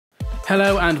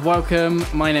Hello and welcome,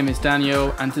 my name is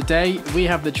Daniel and today we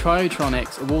have the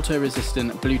TaoTronics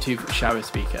water-resistant Bluetooth shower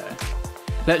speaker.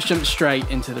 Let's jump straight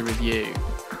into the review.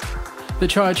 The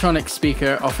TaoTronics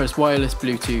speaker offers wireless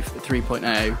Bluetooth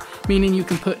 3.0, meaning you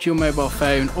can put your mobile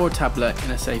phone or tablet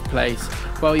in a safe place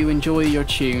while you enjoy your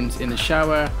tunes in the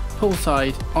shower,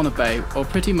 poolside, on a boat or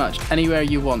pretty much anywhere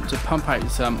you want to pump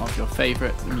out some of your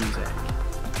favourite music.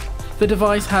 The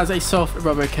device has a soft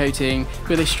rubber coating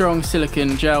with a strong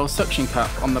silicone gel suction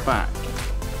cup on the back.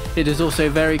 It is also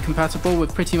very compatible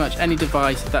with pretty much any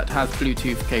device that has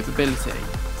Bluetooth capability.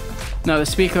 Now the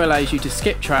speaker allows you to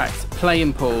skip tracks, play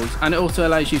and pause, and it also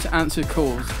allows you to answer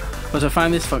calls, but I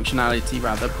find this functionality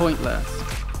rather pointless.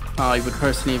 I would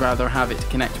personally rather have it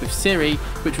connect with Siri,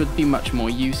 which would be much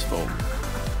more useful.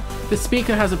 The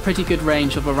speaker has a pretty good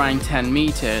range of around 10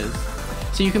 meters,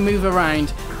 so you can move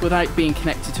around without being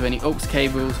connected to any aux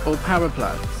cables or power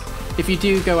plugs. If you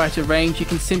do go out of range, you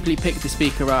can simply pick the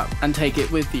speaker up and take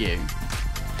it with you.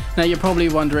 Now you're probably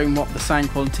wondering what the sound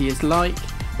quality is like.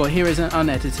 Well, here is an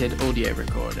unedited audio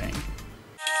recording.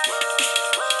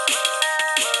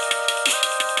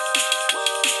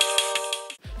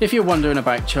 If you're wondering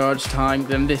about charge time,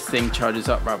 then this thing charges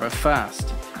up rather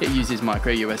fast. It uses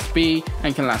micro USB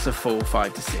and can last a full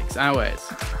 5 to 6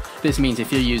 hours. This means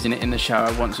if you're using it in the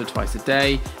shower once or twice a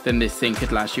day, then this thing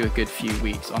could last you a good few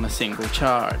weeks on a single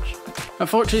charge.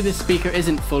 Unfortunately, this speaker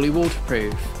isn't fully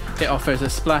waterproof. It offers a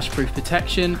splash-proof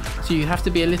protection, so you have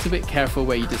to be a little bit careful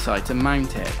where you decide to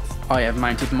mount it. I have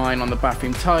mounted mine on the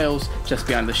bathroom tiles just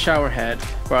behind the shower head,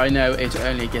 where I know it will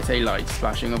only get a light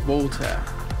splashing of water.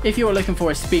 If you are looking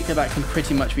for a speaker that can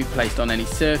pretty much be placed on any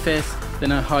surface,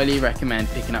 then I highly recommend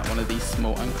picking up one of these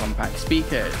small and compact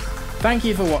speakers. Thank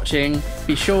you for watching.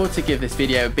 Be sure to give this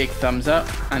video a big thumbs up,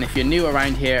 and if you're new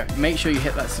around here, make sure you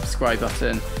hit that subscribe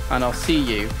button, and I'll see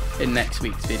you in next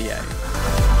week's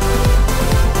video.